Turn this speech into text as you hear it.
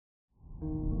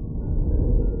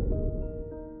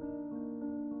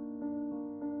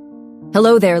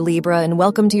Hello there, Libra, and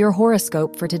welcome to your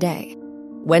horoscope for today,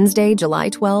 Wednesday, July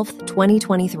 12th,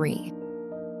 2023.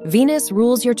 Venus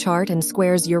rules your chart and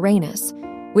squares Uranus,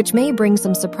 which may bring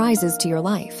some surprises to your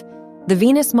life. The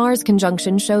Venus-Mars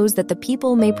conjunction shows that the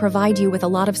people may provide you with a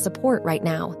lot of support right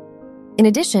now. In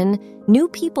addition, new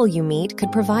people you meet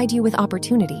could provide you with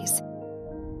opportunities.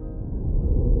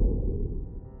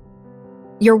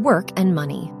 Your work and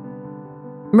money.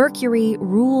 Mercury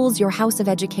rules your house of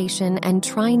education and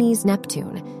trines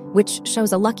Neptune, which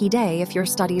shows a lucky day if your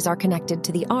studies are connected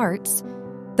to the arts.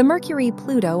 The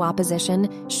Mercury-Pluto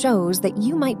opposition shows that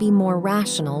you might be more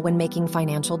rational when making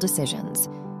financial decisions.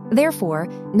 Therefore,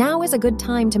 now is a good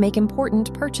time to make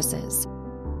important purchases.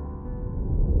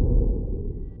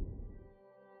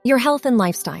 Your health and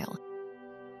lifestyle.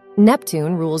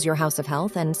 Neptune rules your house of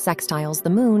health and sextiles the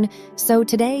moon, so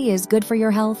today is good for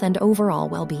your health and overall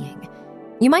well-being.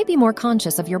 You might be more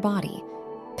conscious of your body.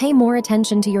 Pay more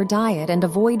attention to your diet and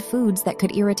avoid foods that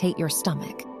could irritate your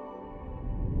stomach.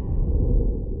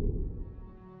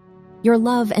 Your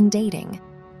love and dating.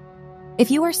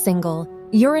 If you are single,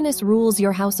 Uranus rules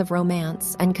your house of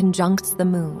romance and conjuncts the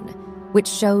moon, which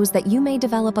shows that you may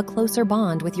develop a closer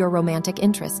bond with your romantic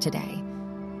interest today.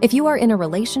 If you are in a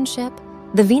relationship,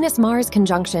 the Venus-Mars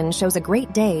conjunction shows a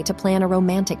great day to plan a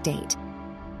romantic date.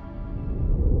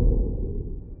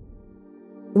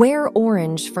 Wear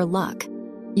orange for luck.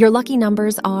 Your lucky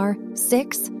numbers are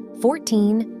 6,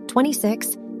 14,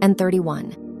 26, and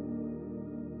 31.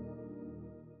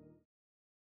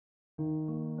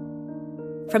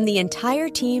 From the entire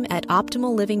team at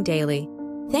Optimal Living Daily,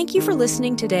 thank you for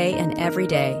listening today and every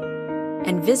day.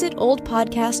 And visit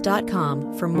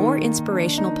oldpodcast.com for more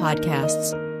inspirational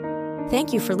podcasts.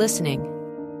 Thank you for listening.